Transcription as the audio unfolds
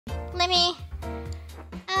let me...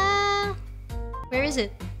 where is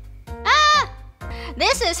it? Ah!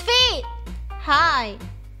 This is feet! Hi,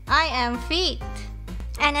 I am feet.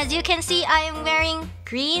 And as you can see, I am wearing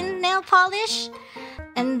green nail polish.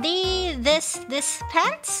 And these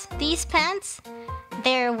pants,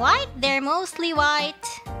 they're white. They're mostly white.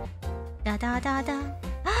 Da da da da.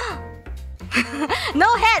 No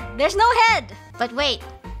head! There's no head! But wait,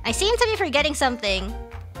 I seem to be forgetting something.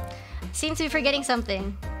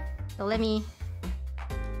 So let me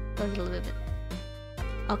go a little bit.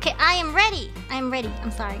 Okay, I am ready. I'm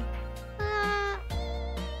sorry.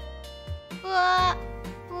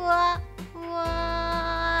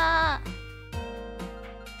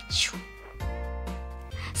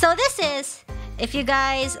 So this is, if you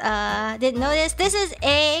guys didn't notice, this is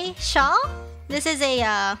a shawl. This is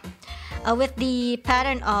a with the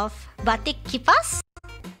pattern of batik kipas.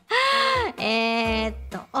 And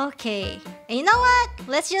okay, and you know what?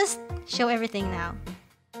 Let's just show everything now.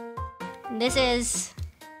 This is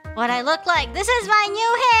what I look like. This is my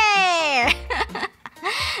new hair.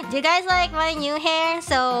 Do you guys like my new hair?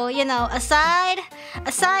 So, you know, aside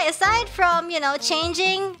from, you know,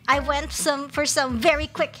 changing, I went for some very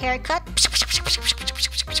quick haircut.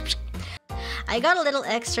 I got a little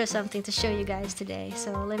extra something to show you guys today.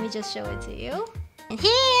 So let me just show it to you. And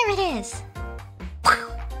here it is.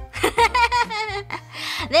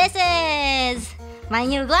 This is my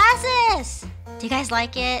new glasses. Do you guys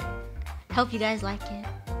like it? Hope you guys like it.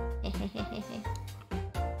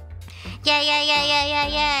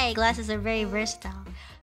 Yay. Glasses are very versatile.